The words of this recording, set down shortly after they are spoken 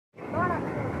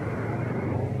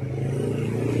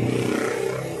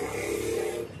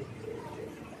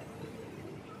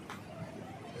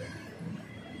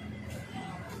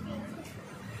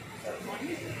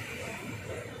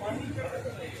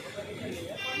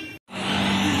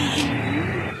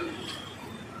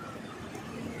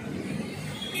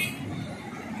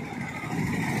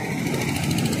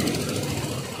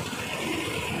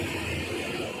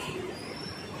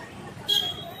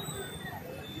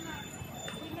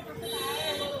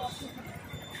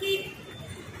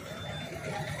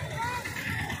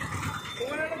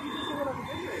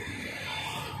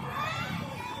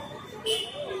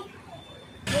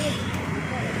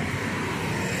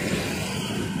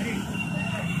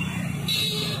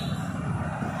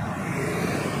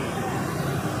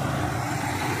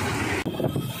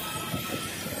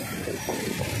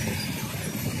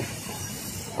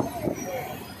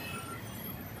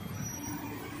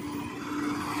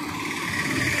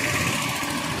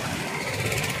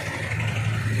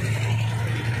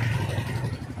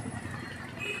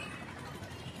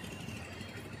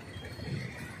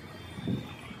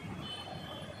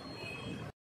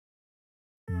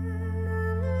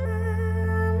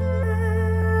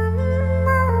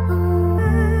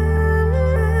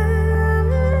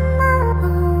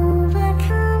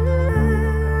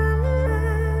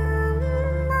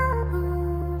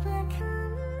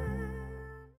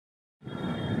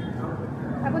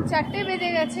এখন 4টে বেজে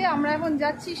গেছে। আমরা এখন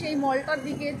যাচ্ছি সেই মলটার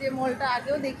দিকে, যে মলটা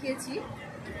আগেও দেখিয়েছি।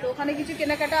 তো ওখানে কিছু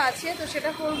কেনাকাটা আছে, তো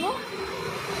সেটা করব।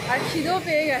 আর খিদেও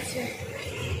পেয়ে গেছে,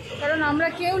 কারণ আমরা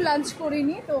কেউ লাঞ্চ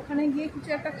করিনি। তো ওখানে গিয়ে কিছু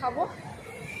একটা খাবো,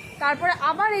 তারপরে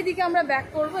আবার এদিকে আমরা ব্যাক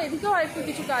করব। এদিকেও আর একটু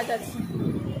কিছু কাজ আছে।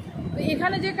 তো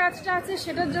এখানে যে কাজটা আছে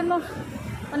সেটার জন্য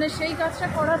মানে সেই কাজটা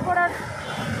করার পর আর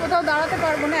কোথাও দাঁড়াতে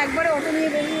পারবো না, একবারে অটো নিয়ে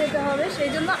বেরিয়ে যেতে হবে। সেই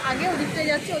জন্য আগে ওদিকটায়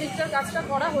যাচ্ছি, ওদিকটার কাজটা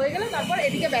করা হয়ে গেলে তারপর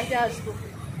এদিকে ব্যাকে আসবো।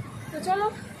 তো চলো,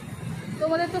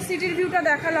 তোমাদের তো সিটির ভিউটা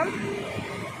দেখালাম।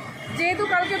 যেহেতু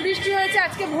কালকে বৃষ্টি হয়েছে,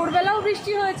 আজকে ভোরবেলাও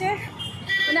বৃষ্টি হয়েছে,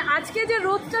 মানে আজকে যে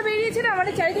রোদটা বেরিয়েছে না,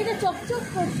 মানে চারিদিকে চকচক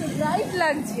করছে, ব্রাইট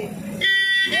লাগছে,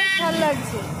 বেশ ভালো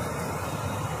লাগছে।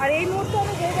 আর এই মুহূর্তে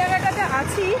আমি যে জায়গাটাতে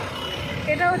আছি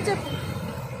এটা হচ্ছে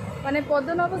মানে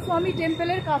পদ্মনাভ স্বামী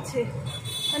টেম্পলের কাছে।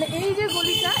 মানে এই যে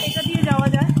গলিটা, এটা দিয়ে যাওয়া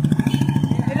যায়,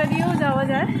 এটা দিয়েও যাওয়া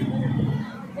যায়।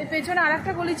 এর পেছনে আর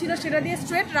একটা গলি ছিল, সেটা দিয়ে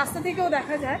স্ট্রেট রাস্তা থেকেও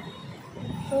দেখা যায়।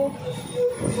 তো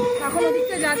এখন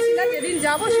ওদিকটা যাচ্ছি না, যেদিন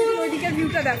যাবো সেদিন ওই দিকের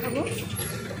ভিউটা দেখাবো।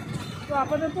 তো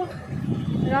আপাতত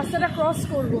রাস্তাটা ক্রস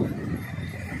করবো,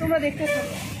 তোমরা দেখতে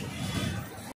থাকো।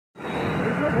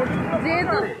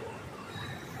 যেহেতু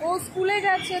ও স্কুলে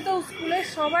যাচ্ছে, তো স্কুলের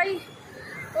সবাই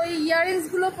ওই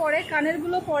ইয়াররিংসগুলো পরে,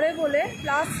 কানেরগুলো পরে বলে,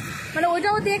 প্লাস মানে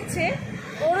ওইটাও দেখছে।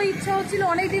 ওরও ইচ্ছা হচ্ছিল,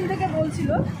 অনেক দিন থেকে বলছিল,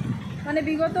 মানে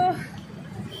বিগত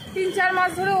 3-4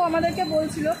 মাস ধরে ও আমাদেরকে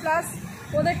বলছিল। প্লাস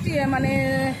ওদের মানে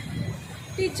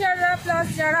টিচাররা, প্লাস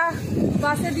যারা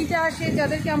বাসে দিতে আসে,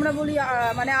 যাদেরকে আমরা বলি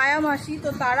মানে আয়া মাসি, তো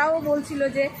তারাও বলছিল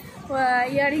যে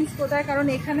ইয়াররিংস কোথায়। কারণ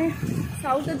এখানে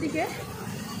সাউথের দিকে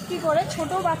কী করে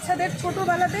ছোটো বাচ্চাদের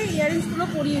ছোটোবেলাতেই ইয়াররিংসগুলো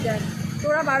পরিয়ে দেয়। তো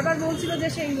ওরা বারবার বলছিল যে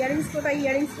সেই ইয়াররিংস কোথায়,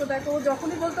 ইয়াররিংস কোথায়। তো ও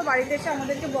যখনই বলতো বাড়িতে এসে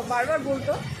আমাদেরকে বারবার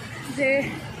বলতো যে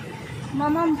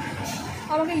মামা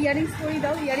আমাকে ইয়াররিংস পরিয়ে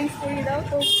দাও, ইয়াররিংস পরিয়ে দাও।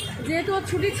 তো যেহেতু ওর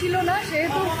ছুটি ছিল না,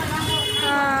 সেহেতু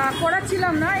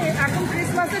করাচ্ছিলাম না। এখন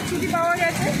ক্রিসমাসের ছুটি পাওয়া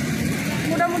গেছে,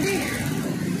 মোটামুটি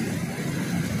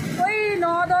ওই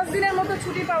 9-10 দিনের মতো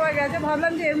ছুটি পাওয়া গেছে।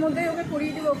 ভাবলাম যে এর মধ্যেই ওকে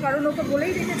পরিয়ে দেবো, কারণ ওকে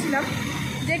বলেই রেখেছিলাম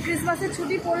যে ক্রিসমাসের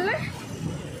ছুটি পড়লে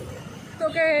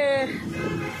তোকে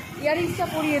ইয়াররিংসটা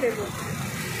পরিয়ে দেবো।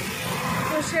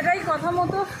 তো সেটাই কথা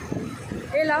মতো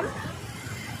এলাম।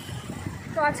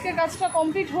 তো আজকে কাজটা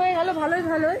কমপ্লিট হয়ে গেল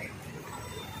ভালোই।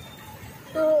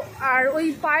 তো আর ওই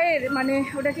পায়ের মানে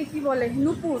ওটাকে কি বলে,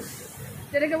 নুপুর,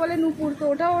 যেটাকে বলে নুপুর, তো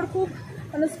ওটা ওর খুব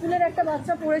মানে স্কুলের একটা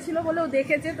বাচ্চা পড়েছিল বলে ও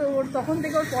দেখেছে, তো ওর তখন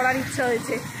থেকে ওর পড়ার ইচ্ছা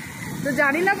হয়েছে। তো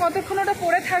জানি না কতক্ষণ ওটা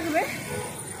পড়ে থাকবে,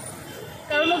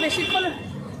 কারণ ও বেশিক্ষণ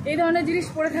এই ধরনের জিনিস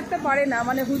পড়ে থাকতে পারে না।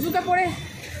 মানে হুজুকে পড়ে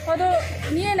হয়তো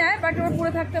নিয়ে নেয়, বাট ওরা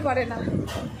পড়ে থাকতে পারে না।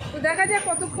 তো দেখা যায়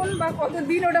কতক্ষণ বা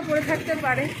কতদিন ওটা পড়ে থাকতে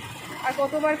পারে আর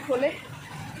কতবার খোলে।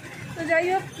 তো যাই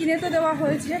হোক, কিনে তো দেওয়া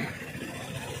হয়েছে,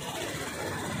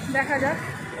 দেখা যাক।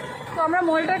 তো আমরা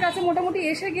মলটার কাছে মোটামুটি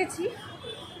এসে গেছি,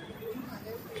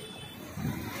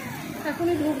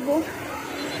 এখনই ঢুকবো।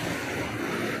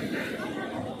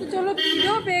 তো চলো,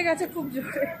 খিদেও পেয়ে গেছে খুব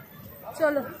জোরে,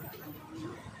 চলো।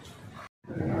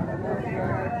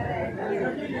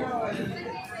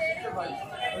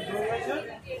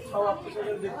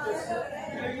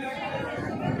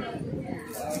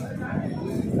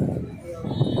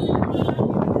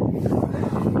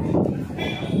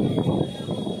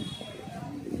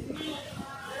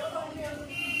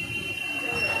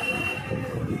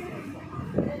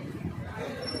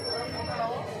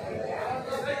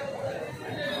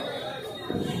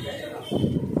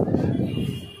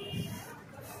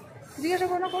 জিজ্ঞাসা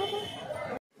করো না, করো।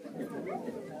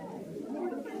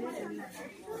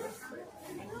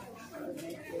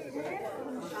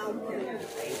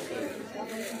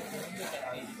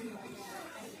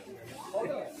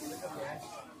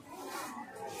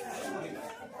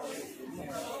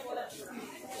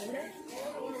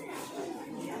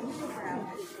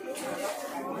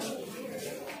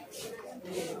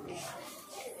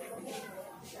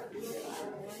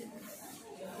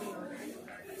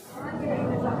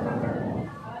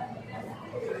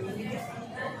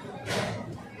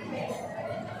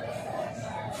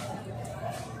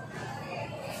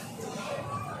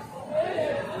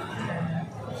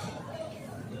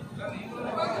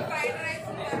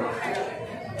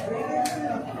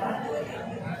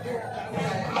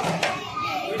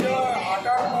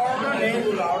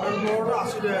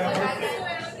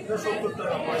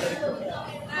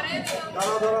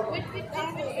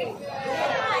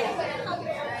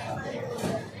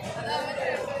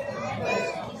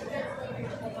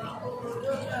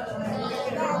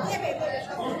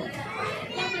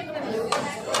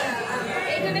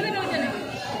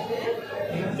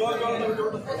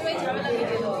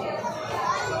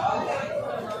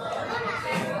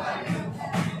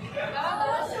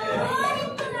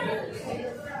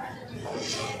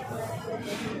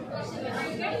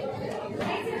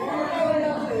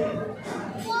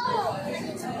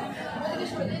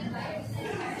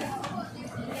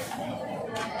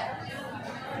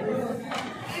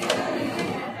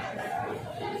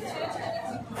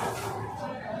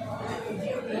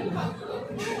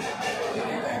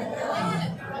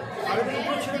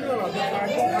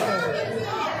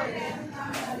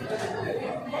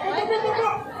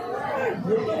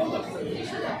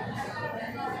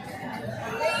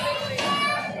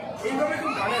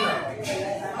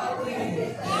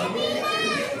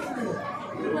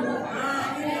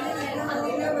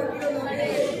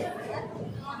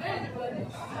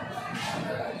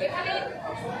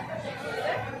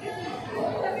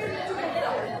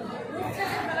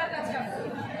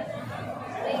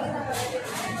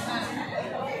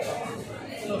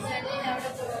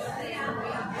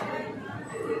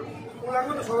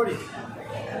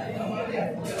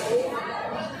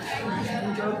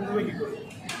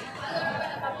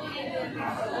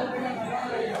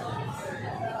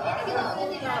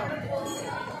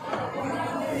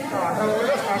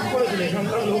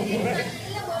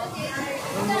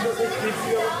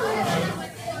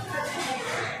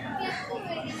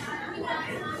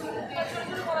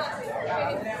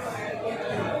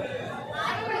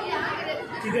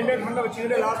 চিকেনটা ঠান্ডা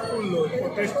চিকেনটা লাস্ট করলো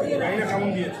টেস্ট জানি না কেমন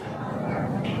দিয়েছে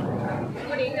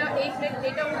এই প্লেট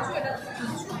এটা উঁচু এটা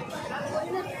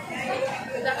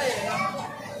দেখা যাবে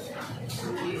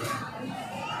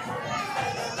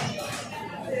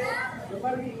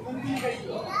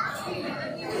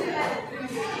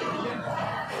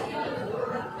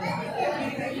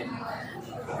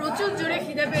প্রচুর জোরে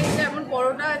খিদে পেয়েছে। এখন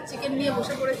পরোটা চিকেন নিয়ে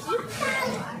বসে পড়েছি।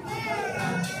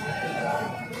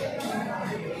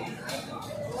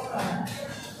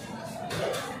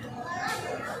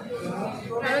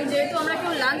 কারণ যেহেতু আমরা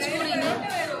কেউ লাঞ্চ করিনি,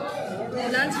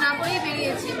 লাঞ্চ না করেই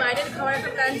বেরিয়েছি। বাইরের খাওয়ার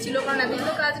একটা প্ল্যান ছিল, কারণ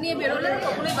এতগুলো কাজ নিয়ে বেরোলে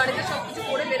কখনোই বাড়িতে সব কিছু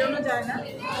করে বেরোনো যায় না।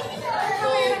 তো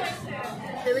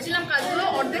ভেবেছিলাম কাজগুলো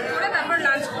অর্ধেক করে তারপর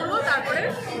লাঞ্চ করবো,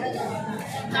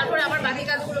 তারপরে আবার বাকি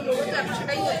কাজগুলো করবো। তো এখন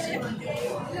সেটাই হচ্ছে।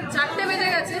 4টে বেজে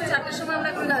গেছে, 4টের সময় আমরা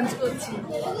এখন লাঞ্চ করছি।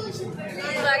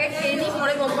 তো আগে খেয়ে নিই,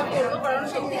 পরে বম্বা করবো, কারণ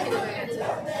সত্যি খিদে হয়ে গেছে।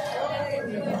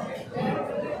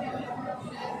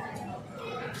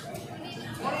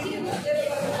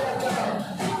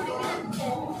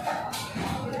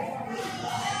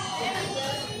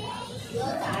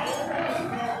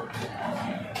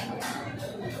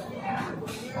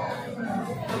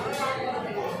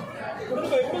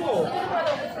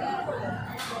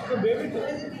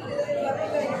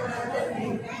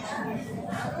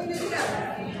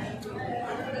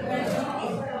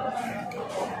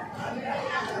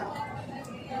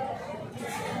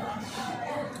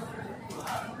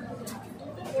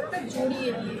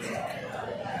 জড়িয়ে দিয়েছে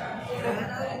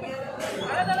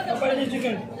আলাদা আলাদা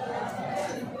চিকেন।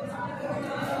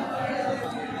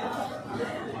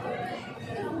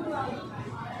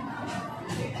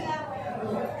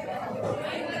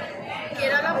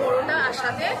 কেরালা পরোটা আর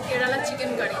সাথে কেরালা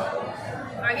চিকেন কারি।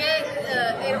 আগে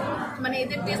এরকম মানে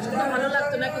এদের টেস্ট কোনো ভালো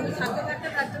লাগতো না, কিন্তু থাকতে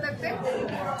থাকতে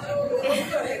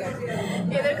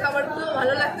এদের খাবারগুলো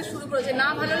ভালো লাগতে শুরু করেছে। না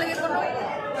ভালো লেগে কোনো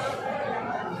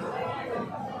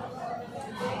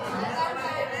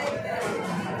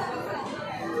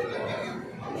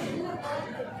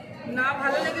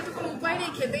তো কোনো উপায়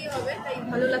নেই, খেতেই হবে। তাই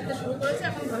ভালো লাগতে শুরু করেছে,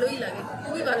 এখন ভালোই লাগে,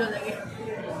 খুবই ভালো লাগে।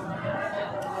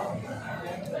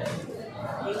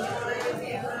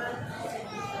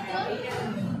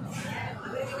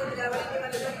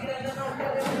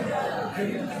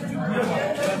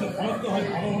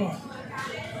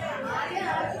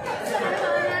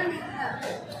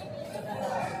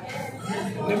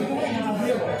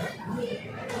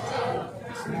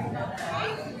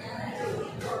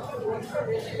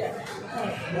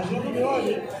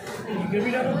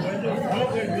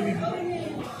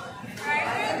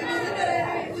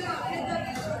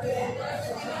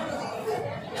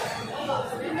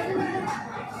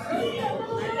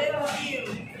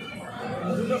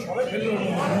 সবাই খেললো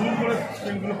করে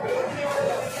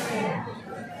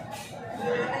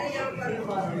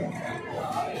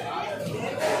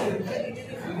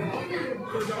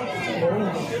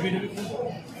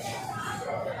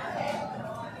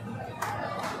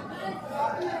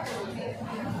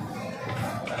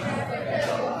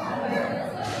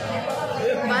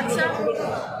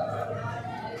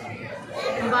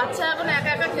বাচ্চা এখন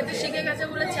একা একা খেতে শিখে গেছে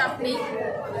বলে চাপ নেই।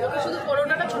 ওকে শুধু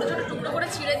পরোটাটা ছোটো ছোটো টুকরো করে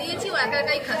ছিঁড়ে দিয়েছি, ও একা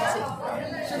একাই খাচ্ছে।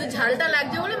 শুধু ঝালটা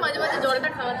লাগছে বলে মাঝে মাঝে জলটা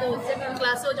খাওয়াতে হচ্ছে, কারণ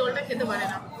ক্লাসেও জলটা খেতে পারে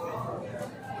না।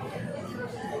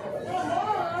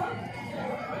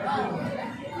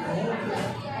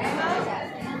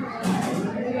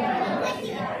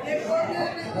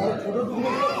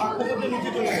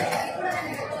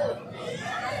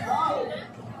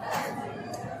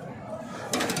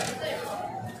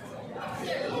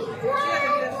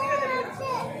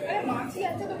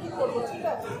 হচ্ছে তো কি করবো, ঠিক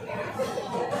আছে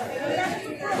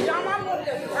জামার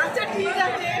মধ্যে। আচ্ছা ঠিক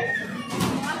আছে,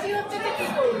 মাছি হচ্ছে তো কি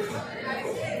করবো,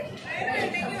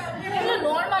 এগুলো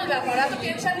নর্মাল ব্যাপার, এত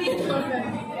টেনশন নিয়ে চলবে না।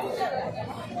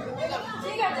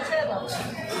 ঠিক আছে ছেড়ে দাও।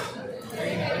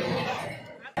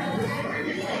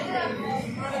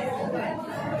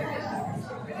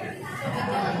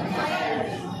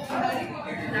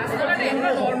 রাস্তাঘাটে এগুলো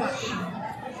নর্মাল।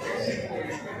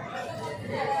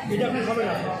 এটা আপনি খাবেন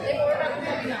না? এই বড়টা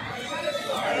খাবি না।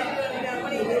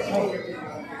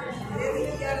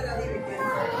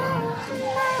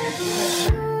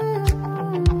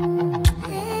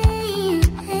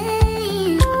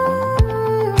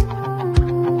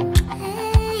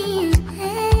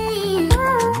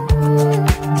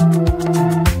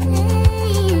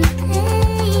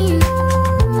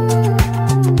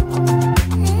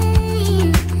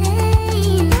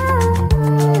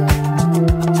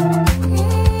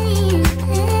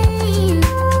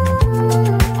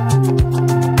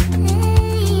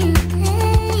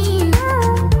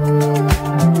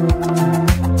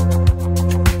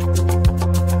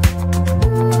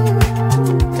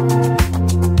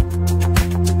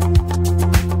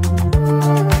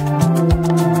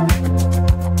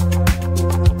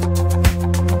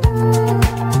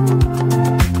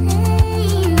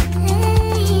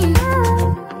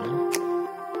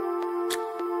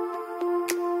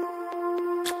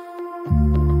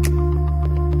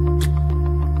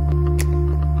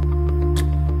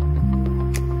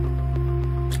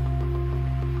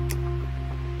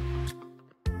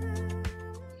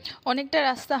 অনেকটা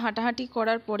রাস্তা হাঁটাহাঁটি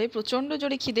করার পরে প্রচণ্ড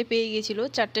জোরে খিদে পেয়ে গেছিলো,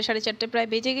 4টে সাড়ে 4টে প্রায়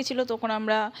বেজে গেছিলো। তখন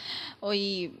আমরা ওই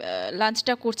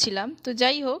লাঞ্চটা করছিলাম। তো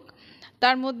যাই হোক,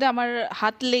 তার মধ্যে আমার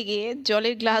হাত লেগে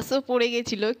জলের গ্লাসও পড়ে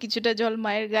গেছিলো, কিছুটা জল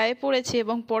মায়ের গায়ে পড়েছে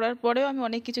এবং পড়ার পরেও আমি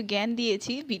অনেক কিছু জ্ঞান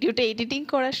দিয়েছি। ভিডিওটা এডিটিং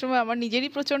করার সময় আমার নিজেরই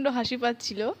প্রচণ্ড হাসি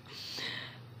পাচ্ছিল।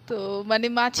 তো মানে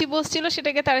মাছি বসছিল,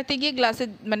 সেটাকে তাড়াতে গিয়ে গ্লাসে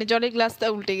মানে জলের গ্লাসটা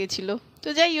উল্টে গেছিলো। তো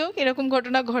যাই হোক, এরকম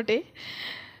ঘটনা ঘটে।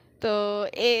 তো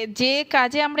যে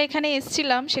কাজে আমরা এখানে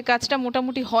এসছিলাম সে কাজটা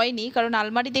মোটামুটি হয়নি, কারণ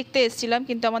আলমারি দেখতে এসছিলাম,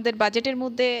 কিন্তু আমাদের বাজেটের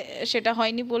মধ্যে সেটা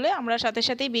হয়নি বলে আমরা সাথে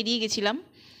সাথেই বেরিয়ে গেছিলাম।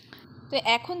 তো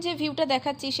এখন যে ভিউটা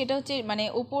দেখাচ্ছি সেটা হচ্ছে মানে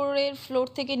উপরের ফ্লোর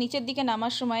থেকে নিচের দিকে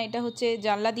নামার সময় এটা হচ্ছে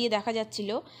জানলা দিয়ে দেখা যাচ্ছিল।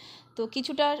 তো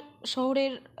কিছুটা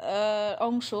শহরের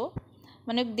অংশ,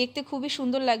 মানে দেখতে খুবই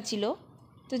সুন্দর লাগছিল।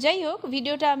 তো যাই হোক,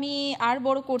 ভিডিওটা আমি আর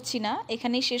বড় করছি না,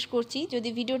 এখানেই শেষ করছি। যদি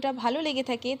ভিডিওটা ভালো লেগে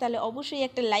থাকে তাহলে অবশ্যই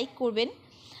একটা লাইক করবেন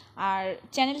আর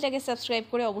চ্যানেলটাকে সাবস্ক্রাইব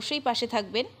করে অবশ্যই পাশে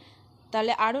থাকবেন,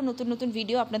 তাহলে আরও নতুন নতুন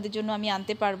ভিডিও আপনাদের জন্য আমি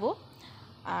আনতে পারবো।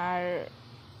 আর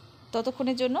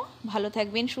ততক্ষণের জন্য ভালো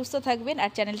থাকবেন, সুস্থ থাকবেন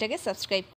আর চ্যানেলটাকে সাবস্ক্রাইব